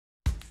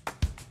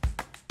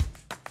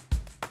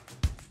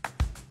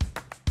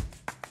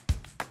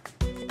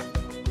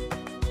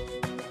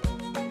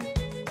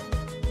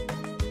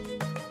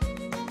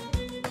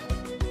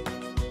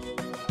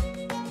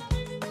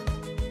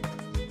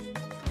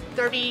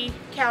30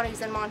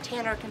 counties in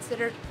Montana are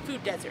considered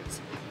food deserts,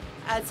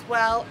 as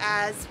well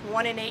as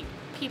 1 in 8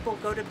 people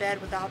go to bed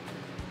without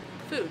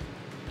food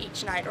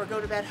each night or go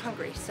to bed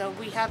hungry. So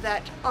we have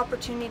that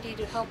opportunity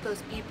to help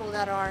those people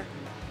that are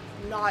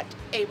not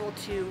able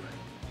to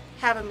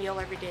have a meal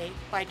every day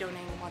by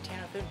donating the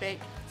Montana Food Bank.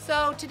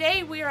 So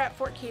today we are at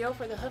Fort Keogh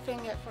for the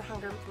Hoofin It For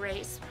Hunger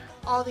race.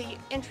 All the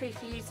entry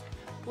fees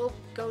will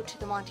go to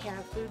the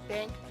Montana Food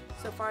Bank.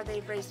 So far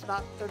they've raised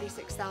about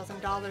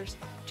 $36,000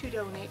 to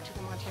donate to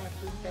the Montana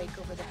Food Bank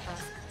over the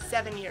past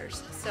 7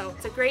 years. So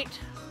it's a great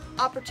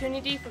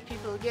opportunity for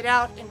people to get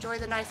out, enjoy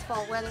the nice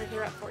fall weather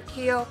here at Fort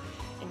Keogh,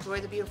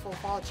 enjoy the beautiful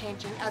fall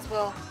changing, as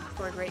well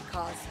for a great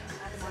cause,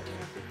 the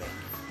Montana Food Bank.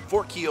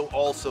 Fort Keogh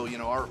also,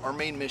 our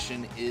main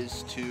mission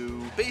is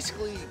to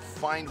basically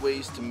find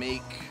ways to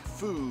make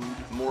food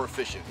more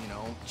efficient,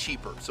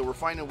 cheaper. So we're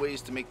finding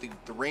ways to make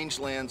the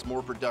rangelands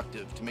more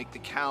productive, to make the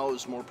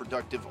cows more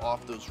productive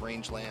off those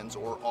rangelands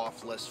or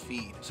off less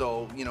feed.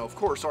 So, of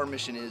course our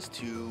mission is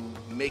to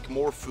make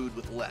more food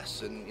with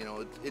less. And,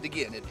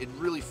 it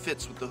really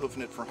fits with the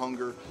Hoofin It For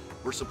Hunger.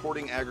 We're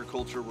supporting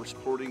agriculture, we're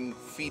supporting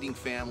feeding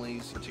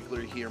families,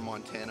 particularly here in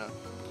Montana.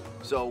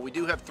 So we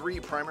do have 3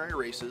 primary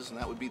races, and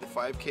that would be the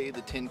 5K,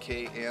 the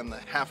 10K, and the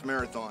half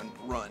marathon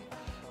run.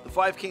 The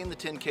 5K and the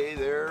 10K,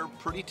 they're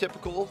pretty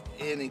typical.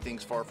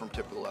 Anything's far from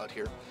typical out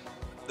here.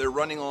 They're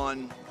running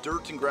on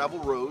dirt and gravel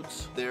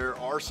roads. There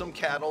are some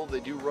cattle.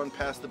 They do run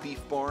past the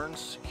beef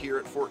barns here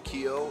at Fort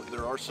Keogh.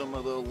 There are some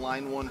of the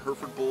Line 1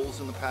 Hereford bulls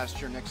in the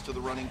pasture next to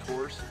the running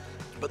course,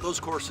 but those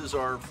courses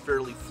are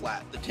fairly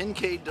flat. The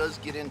 10K does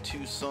get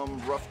into some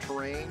rough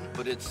terrain,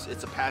 but it's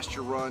a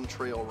pasture run,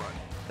 trail run.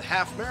 The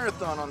half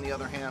marathon, on the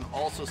other hand,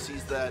 also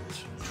sees that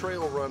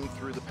trail run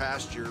through the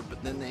pasture,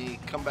 but then they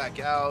come back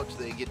out,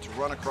 they get to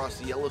run across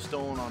the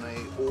Yellowstone on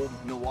an old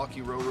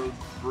Milwaukee Railroad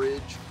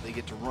bridge. They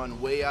get to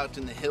run way out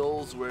in the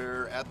hills,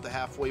 where at the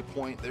halfway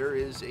point there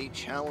is a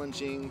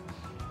challenging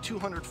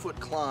 200-foot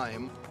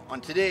climb. On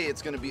today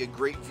it's going to be a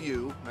great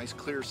view, nice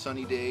clear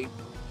sunny day,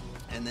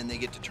 and then they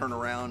get to turn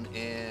around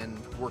and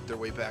work their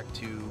way back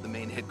to the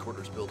main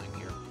headquarters building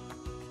here.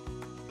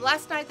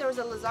 Last night there was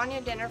a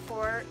lasagna dinner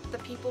for the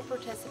people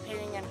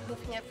participating in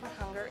Hoofin It For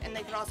Hunger, and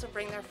they could also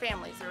bring their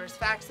families. There was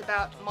facts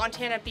about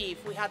Montana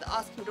beef. We had the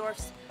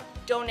Oskendorfs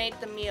donate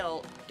the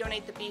meal,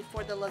 donate the beef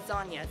for the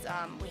lasagnas.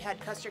 We had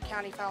Custer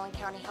County, Fallon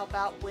County help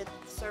out with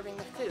serving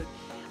the food.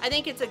 I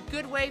think it's a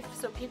good way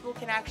so people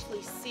can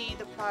actually see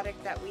the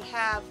product that we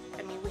have.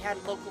 I mean, we had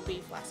local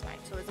beef last night,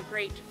 so it's a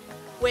great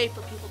way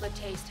for people to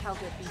taste how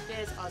good beef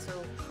is,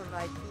 also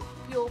provide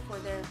fuel for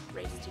their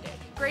race today.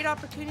 Great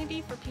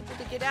opportunity for people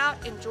to get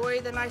out, enjoy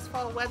the nice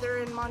fall weather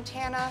in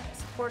Montana,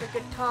 support a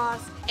good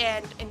cause,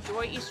 and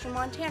enjoy eastern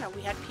Montana.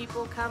 We had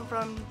people come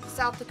from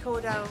South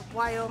Dakota,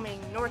 Wyoming,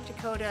 North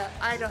Dakota,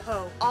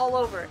 Idaho, all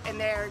over, and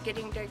they're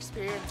getting to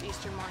experience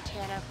eastern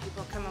Montana.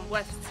 People coming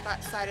west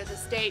side of the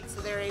state,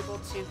 so they're able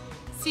to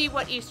see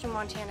what eastern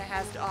Montana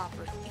has to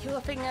offer.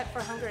 Hoofin It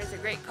For Hunger is a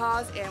great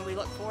cause, and we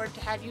look forward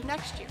to have you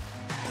next year.